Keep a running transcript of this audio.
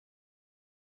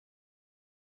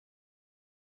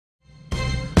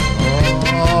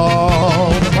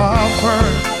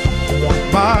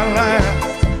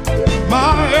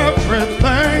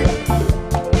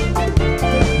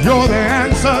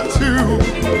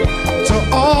to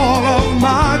all of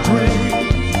my dreams.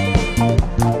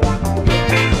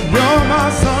 You're my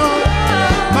sun,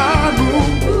 my moon,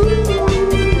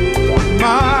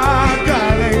 my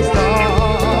guiding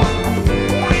star,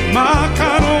 my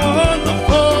kind of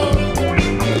wonderful.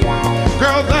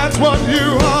 Girl, that's what you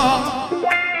are.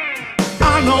 I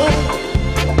know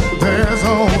there's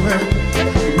only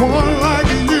one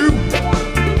like you.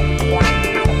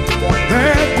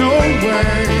 There's no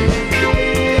way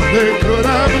they could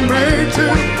have made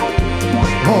you.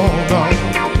 Oh no,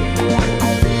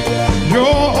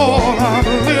 you're all I'm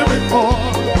living for.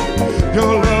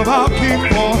 Your love I'll keep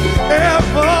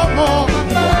forevermore.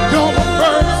 You're the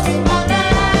first,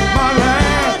 my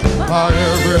last, my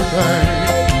everything.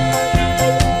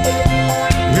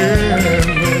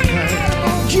 Everything.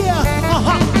 Yeah,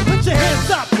 put your hands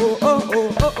up. Oh, oh, oh,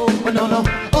 oh, oh, no, no.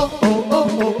 Oh, oh, oh,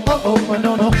 oh, oh, oh,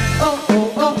 no, no. Oh,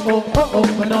 oh, oh, oh, oh,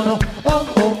 oh, no, no. Oh,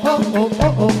 oh, oh, oh,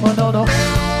 oh, oh, no, no.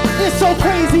 It's so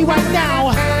crazy right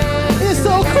now. It's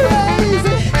so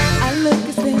crazy. I look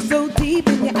and stare so deep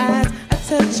in your eyes. I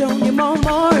touch on you more and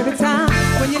more every time.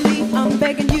 When you leave, I'm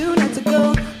begging you not to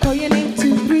go. Call your name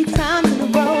 2-3 times in a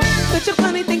row. Such a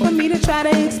funny thing for me to try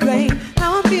to explain.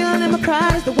 How I'm feeling and my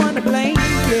pride is the one to blame.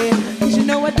 Yeah, 'cause you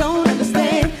know I don't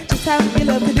understand just how you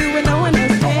love to do when no one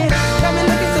else can. Got me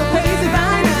looking so crazy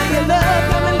right now. Your love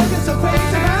got me looking so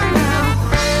crazy right now.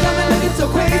 Got me looking so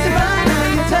crazy right now.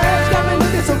 Your touch got me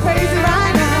looking so crazy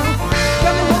right now.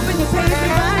 Got me hoping you praise me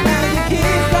right now. Your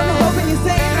kiss got me hoping you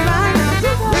save me right now.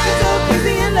 Looking so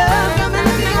crazy in love. Got me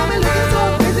looking so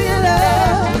crazy in love.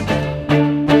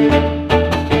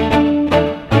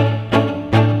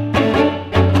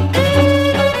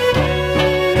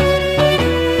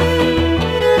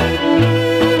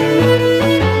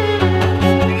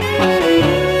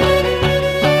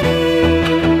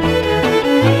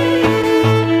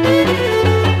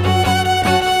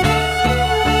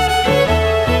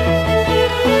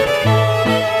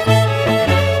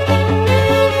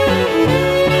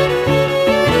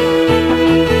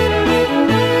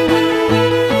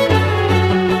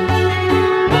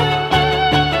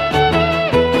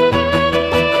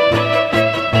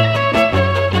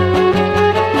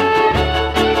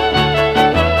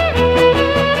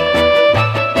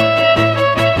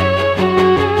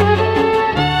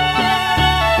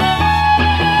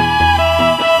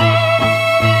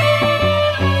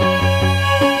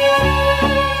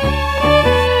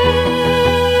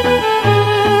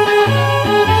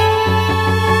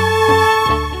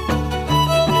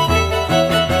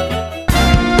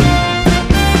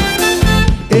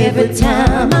 Every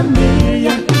time I'm near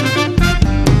you,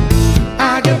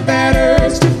 I get that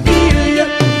urge to feel you,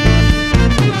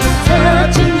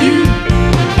 touching you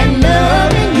and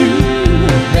loving you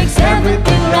makes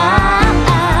everything right.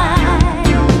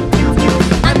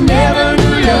 I never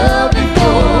knew love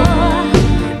before.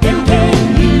 Then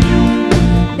came you,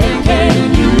 then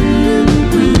came you.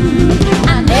 I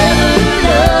never knew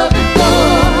love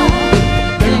before.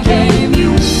 Then came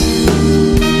you.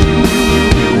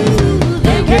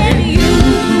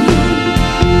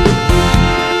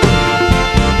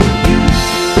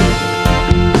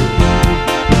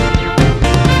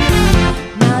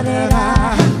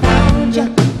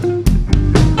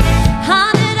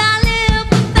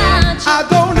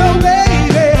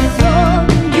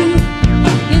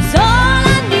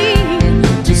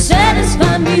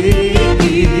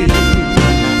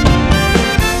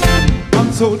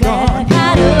 So dark.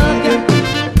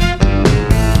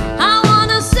 I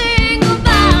wanna sing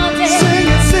about it. Sing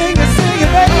it, sing it, sing it,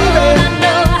 baby. I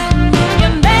know you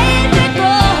made me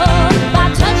grow by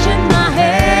touching my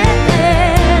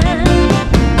hand.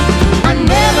 I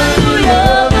never knew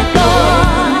love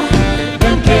before.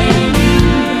 Then came you,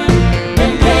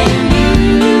 then came you.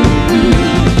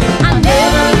 I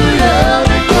never knew love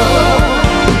before.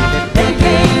 Then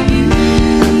came you.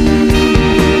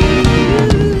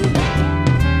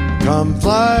 Come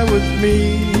fly with me,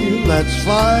 let's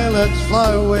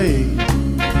fly away.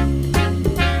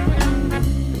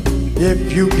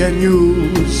 If you can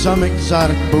use some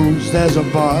exotic booze, there's a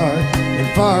bar in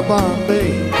far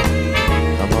Bombay.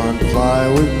 Come on, fly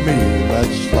with me,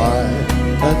 let's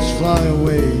fly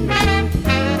away.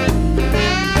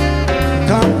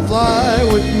 Come fly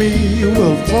with me,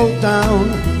 we'll float down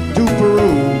to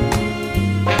Peru.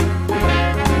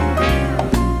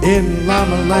 In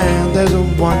Llama Land, there's a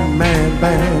one-man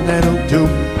band and he'll do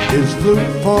his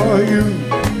flute for you.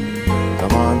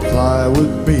 Come on, fly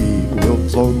with me, we'll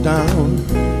float down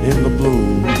in the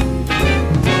blue.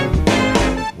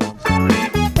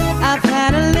 I've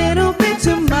had a little bit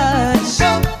too much.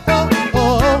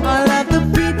 All of the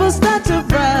people start to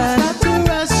rush.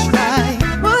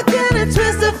 What can a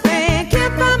twist of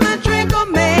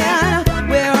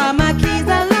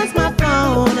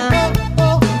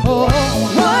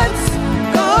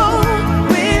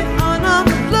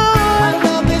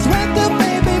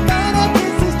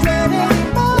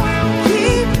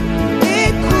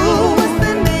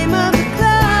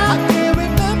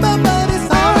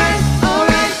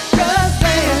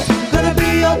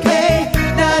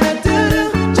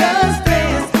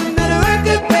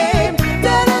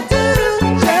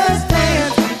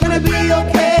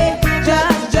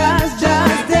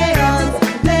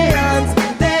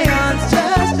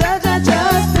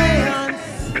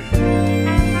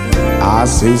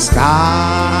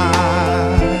skies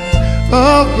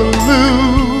of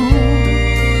blue,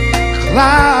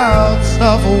 clouds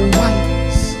of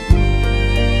white,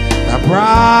 the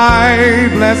bright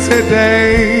blessed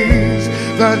days,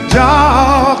 the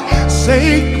dark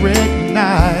sacred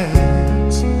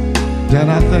nights. Then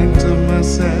I think to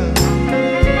myself,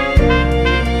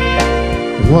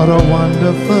 what a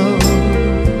wonderful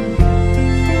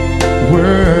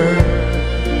world.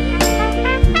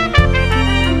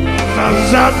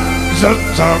 Zap, zap,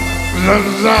 zap, zap,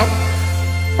 zap.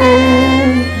 Oh.